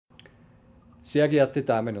Sehr geehrte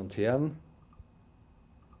Damen und Herren,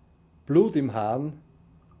 Blut im Harn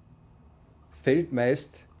fällt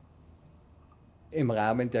meist im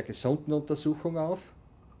Rahmen der gesunden Untersuchung auf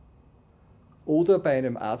oder bei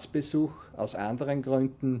einem Arztbesuch aus anderen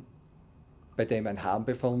Gründen, bei dem ein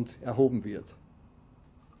Harnbefund erhoben wird.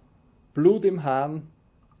 Blut im Harn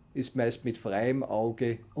ist meist mit freiem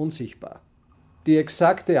Auge unsichtbar. Die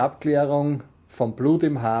exakte Abklärung von Blut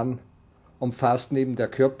im Harn umfasst neben der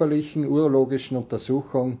körperlichen urologischen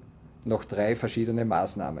Untersuchung noch 3 verschiedene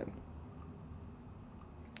Maßnahmen.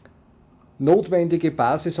 Notwendige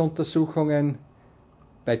Basisuntersuchungen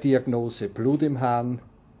bei Diagnose Blut im Harn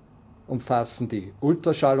umfassen die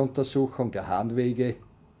Ultraschalluntersuchung der Harnwege,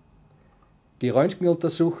 die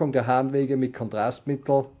Röntgenuntersuchung der Harnwege mit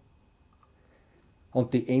Kontrastmittel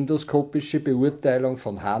und die endoskopische Beurteilung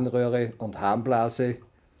von Harnröhre und Harnblase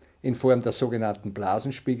in Form der sogenannten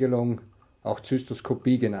Blasenspiegelung, auch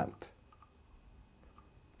Zystoskopie genannt.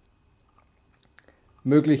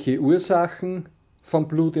 Mögliche Ursachen von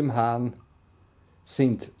Blut im Harn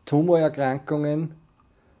sind Tumorerkrankungen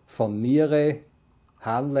von Niere,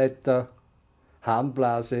 Harnleiter,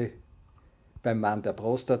 Harnblase, beim Mann der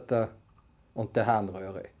Prostata und der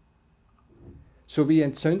Harnröhre, sowie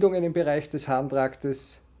Entzündungen im Bereich des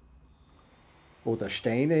Harntraktes oder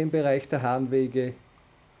Steine im Bereich der Harnwege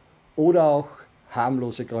oder auch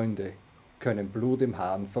harmlose Gründe können Blut im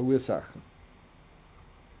Harn verursachen.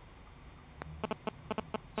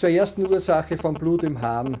 Zur ersten Ursache von Blut im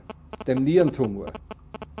Harn, dem Nierentumor.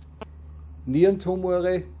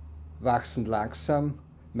 Nierentumore wachsen langsam,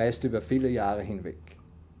 meist über viele Jahre hinweg.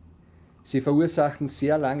 Sie verursachen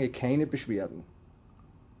sehr lange keine Beschwerden.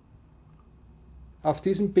 Auf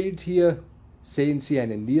diesem Bild hier sehen Sie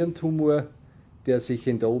einen Nierentumor, der sich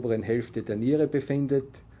in der oberen Hälfte der Niere befindet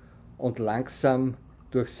und langsam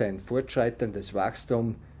durch sein fortschreitendes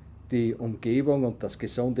Wachstum die Umgebung und das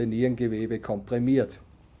gesunde Nierengewebe komprimiert.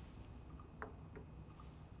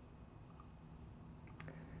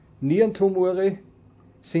 Nierentumore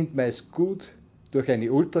sind meist gut durch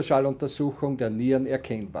eine Ultraschalluntersuchung der Nieren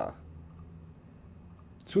erkennbar.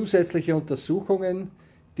 Zusätzliche Untersuchungen,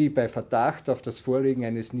 die bei Verdacht auf das Vorliegen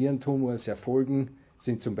eines Nierentumors erfolgen,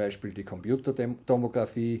 sind zum Beispiel die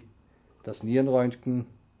Computertomographie, das Nierenröntgen,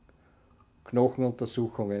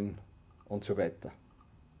 Knochenuntersuchungen und so weiter.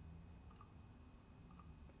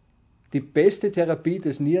 Die beste Therapie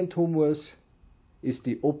des Nierentumors ist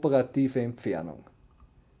die operative Entfernung,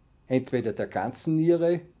 entweder der ganzen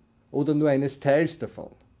Niere oder nur eines Teils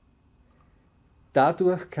davon.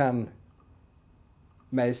 Dadurch kann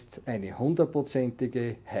meist eine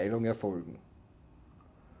 100%ige Heilung erfolgen.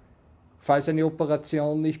 Falls eine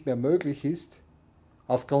Operation nicht mehr möglich ist,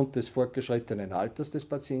 aufgrund des fortgeschrittenen Alters des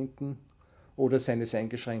Patienten oder seines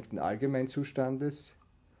eingeschränkten Allgemeinzustandes,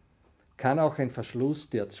 kann auch ein Verschluss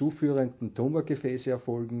der zuführenden Tumorgefäße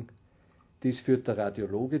erfolgen. Dies führt der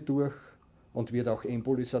Radiologe durch und wird auch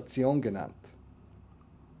Embolisation genannt.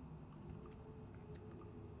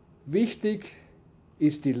 Wichtig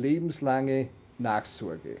ist die lebenslange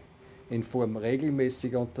Nachsorge in Form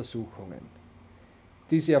regelmäßiger Untersuchungen.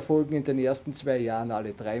 Diese erfolgen in den ersten 2 Jahren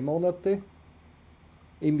alle 3 Monate,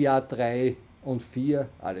 im Jahr 3 und 4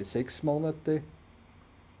 alle 6 Monate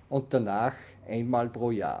und danach einmal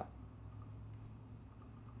pro Jahr.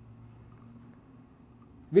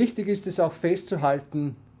 Wichtig ist es auch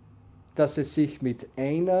festzuhalten, dass es sich mit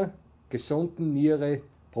einer gesunden Niere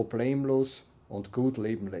problemlos und gut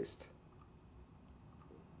leben lässt.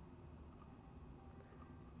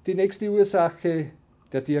 Die nächste Ursache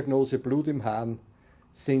der Diagnose Blut im Harn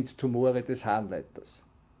sind Tumore des Harnleiters.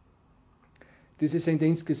 Diese sind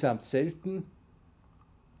insgesamt selten.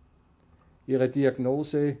 Ihre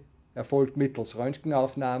Diagnose erfolgt mittels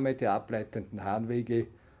Röntgenaufnahme der ableitenden Harnwege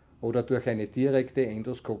oder durch eine direkte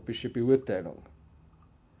endoskopische Beurteilung.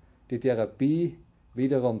 Die Therapie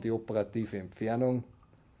wiederum die operative Entfernung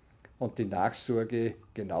und die Nachsorge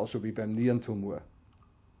genauso wie beim Nierentumor.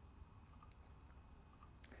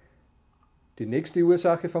 Die nächste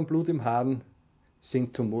Ursache von Blut im Harn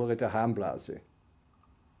sind Tumore der Harnblase.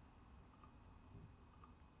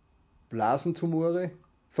 Blasentumore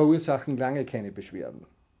verursachen lange keine Beschwerden.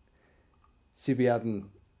 Sie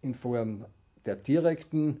werden in Form der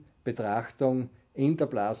direkten Betrachtung in der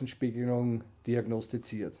Blasenspiegelung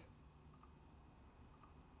diagnostiziert.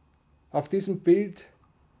 Auf diesem Bild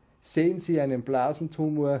sehen Sie einen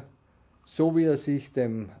Blasentumor, so wie er sich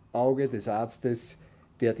dem Auge des Arztes,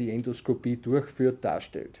 der die Endoskopie durchführt,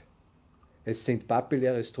 darstellt. Es sind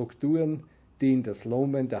papilläre Strukturen, die in das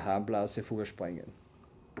Lumen der Harnblase vorspringen.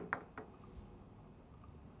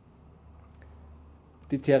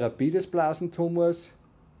 Die Therapie des Blasentumors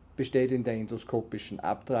besteht in der endoskopischen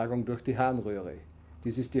Abtragung durch die Harnröhre.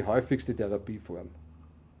 Dies ist die häufigste Therapieform.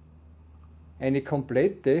 Eine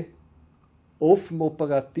komplette, offen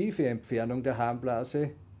operative Entfernung der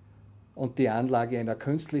Harnblase und die Anlage einer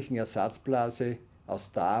künstlichen Ersatzblase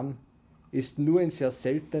aus Darm ist nur in sehr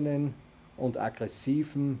seltenen und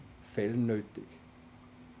aggressiven Fällen nötig.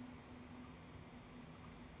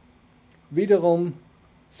 Wiederum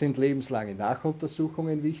sind lebenslange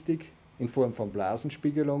Nachuntersuchungen wichtig in Form von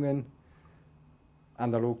Blasenspiegelungen,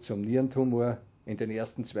 analog zum Nierentumor in den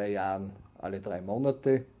ersten 2 Jahren alle 3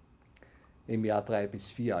 Monate, im Jahr 3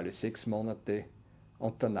 bis 4 alle 6 Monate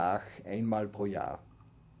und danach einmal pro Jahr.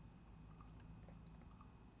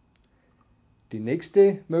 Die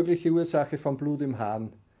nächste mögliche Ursache von Blut im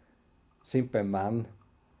Harn sind beim Mann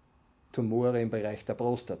Tumore im Bereich der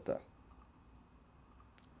Prostata.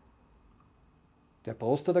 Der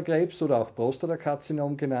Prostatakrebs oder auch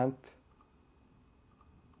Prostatakarzinom genannt,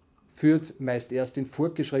 führt meist erst in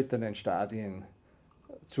fortgeschrittenen Stadien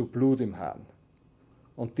zu Blut im Harn.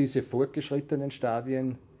 Und diese fortgeschrittenen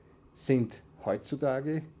Stadien sind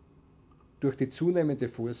heutzutage durch die zunehmende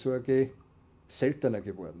Vorsorge seltener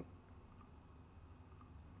geworden.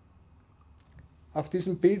 Auf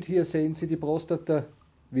diesem Bild hier sehen Sie die Prostata,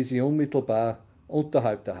 wie sie unmittelbar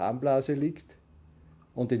unterhalb der Harnblase liegt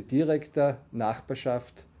und in direkter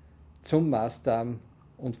Nachbarschaft zum Mastdarm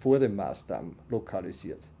und vor dem Mastdarm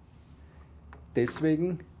lokalisiert.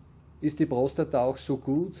 Deswegen ist die Prostata auch so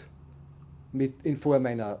gut in Form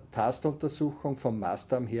einer Tastuntersuchung vom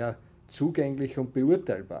Mastdarm her zugänglich und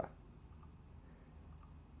beurteilbar.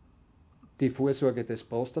 Die Vorsorge des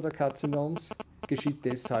Prostatakarzinoms geschieht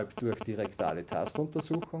deshalb durch die rektale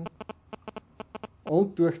Tastuntersuchung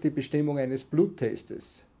und durch die Bestimmung eines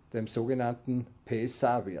Bluttestes, dem sogenannten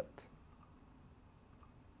PSA-Wert.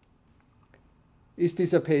 Ist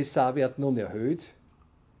dieser PSA-Wert nun erhöht,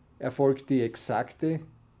 erfolgt die exakte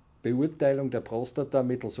Beurteilung der Prostata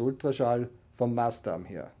mittels Ultraschall vom Mastdarm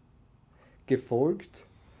her, gefolgt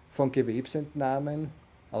von Gewebsentnahmen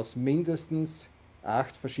aus mindestens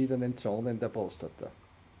 8 verschiedenen Zonen der Prostata.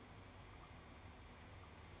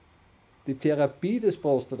 Die Therapie des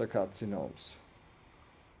Prostatakarzinoms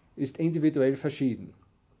ist individuell verschieden.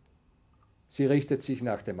 Sie richtet sich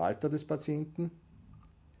nach dem Alter des Patienten,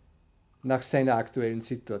 nach seiner aktuellen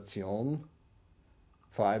Situation,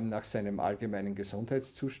 vor allem nach seinem allgemeinen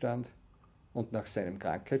Gesundheitszustand und nach seinem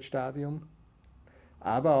Krankheitsstadium,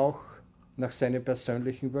 aber auch nach seinen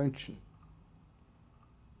persönlichen Wünschen.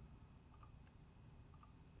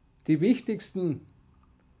 Die wichtigsten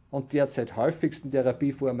und derzeit häufigsten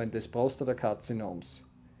Therapieformen des Prostatakarzinoms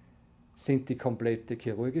sind die komplette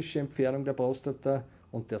chirurgische Entfernung der Prostata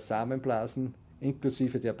und der Samenblasen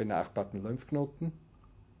inklusive der benachbarten Lymphknoten,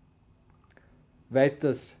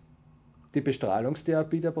 weiters die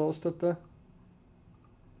Bestrahlungstherapie der Prostata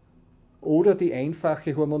oder die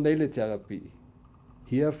einfache hormonelle Therapie.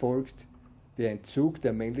 Hier erfolgt der Entzug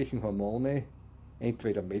der männlichen Hormone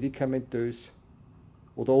entweder medikamentös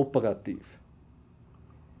oder operativ.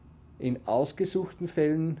 In ausgesuchten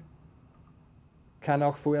Fällen kann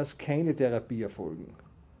auch vorerst keine Therapie erfolgen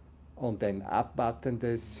und ein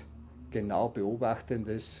abwartendes, genau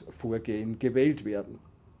beobachtendes Vorgehen gewählt werden.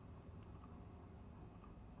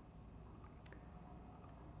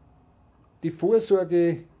 Die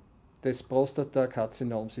Vorsorge des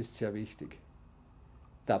Prostatakarzinoms ist sehr wichtig,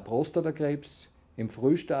 da Prostatakrebs im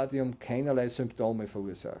Frühstadium keinerlei Symptome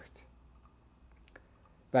verursacht.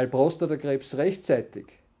 Weil Prostatakrebs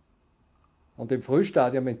rechtzeitig und im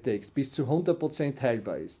Frühstadium entdeckt bis zu 100%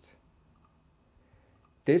 heilbar ist.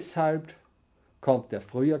 Deshalb kommt der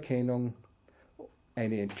Früherkennung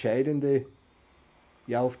eine entscheidende,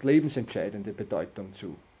 ja oft lebensentscheidende Bedeutung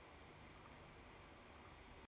zu.